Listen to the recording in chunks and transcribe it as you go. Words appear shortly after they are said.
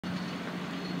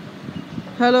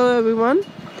Hello everyone,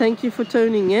 thank you for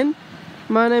tuning in.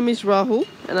 My name is Rahul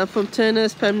and I'm from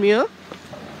Turner's Panmure.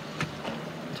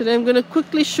 Today I'm going to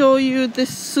quickly show you this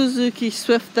Suzuki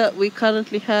Swift that we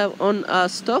currently have on our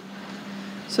stock.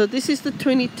 So this is the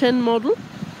 2010 model.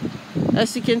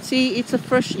 As you can see, it's a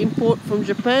fresh import from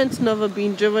Japan. It's never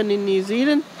been driven in New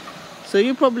Zealand, so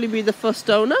you'll probably be the first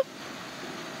owner.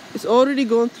 It's already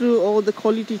gone through all the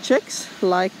quality checks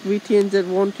like VTNZ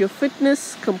want your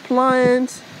fitness,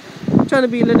 compliance, trying to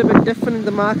be a little bit different in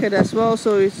the market as well,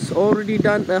 so it's already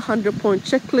done a 100-point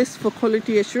checklist for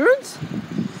quality assurance.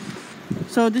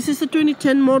 So this is the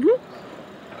 2010 model,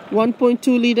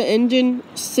 1.2 litre engine,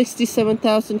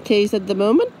 67,000 Ks at the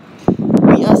moment.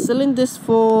 We are selling this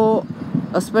for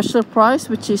a special price,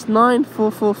 which is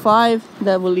 9,445.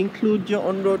 That will include your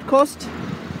on-road cost.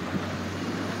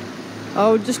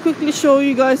 I'll just quickly show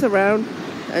you guys around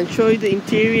and show you the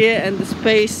interior and the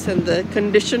space and the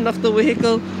condition of the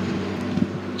vehicle,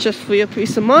 just for your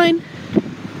peace of mind.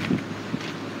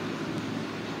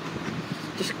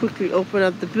 Just quickly open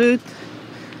up the boot.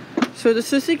 So the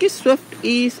Suzuki Swift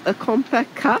is a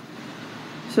compact car,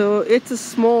 so it's a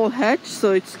small hatch,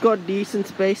 so it's got decent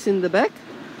space in the back.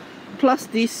 Plus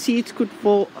these seats could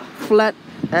fall flat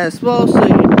as well, so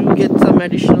you do get some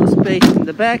additional space in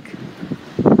the back.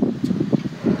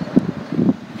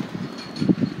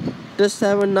 Does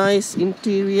have a nice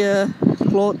interior,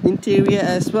 cloth interior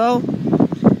as well.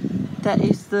 That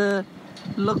is the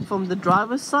look from the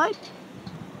driver's side.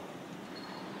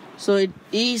 So it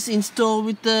is installed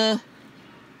with the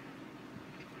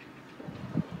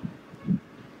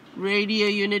radio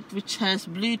unit, which has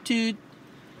Bluetooth,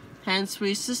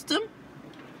 hands-free system,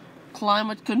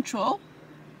 climate control.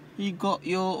 You got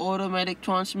your automatic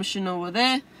transmission over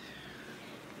there.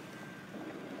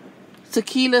 It's a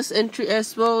keyless entry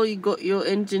as well. You got your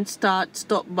engine start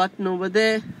stop button over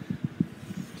there.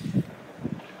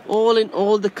 All in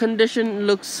all, the condition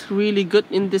looks really good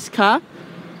in this car.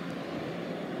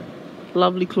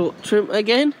 Lovely cloth trim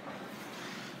again.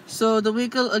 So the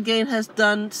vehicle again has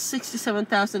done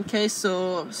 67,000 Ks,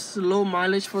 so it's low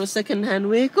mileage for a second-hand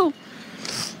vehicle.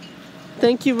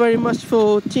 Thank you very much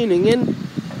for tuning in.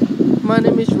 My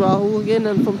name is Rahul again,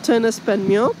 and from Turner's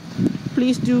Panmure.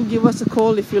 Please do give us a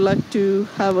call if you'd like to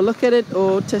have a look at it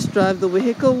or test drive the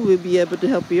vehicle. We'll be able to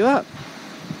help you out.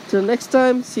 Till next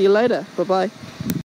time, see you later. Bye bye.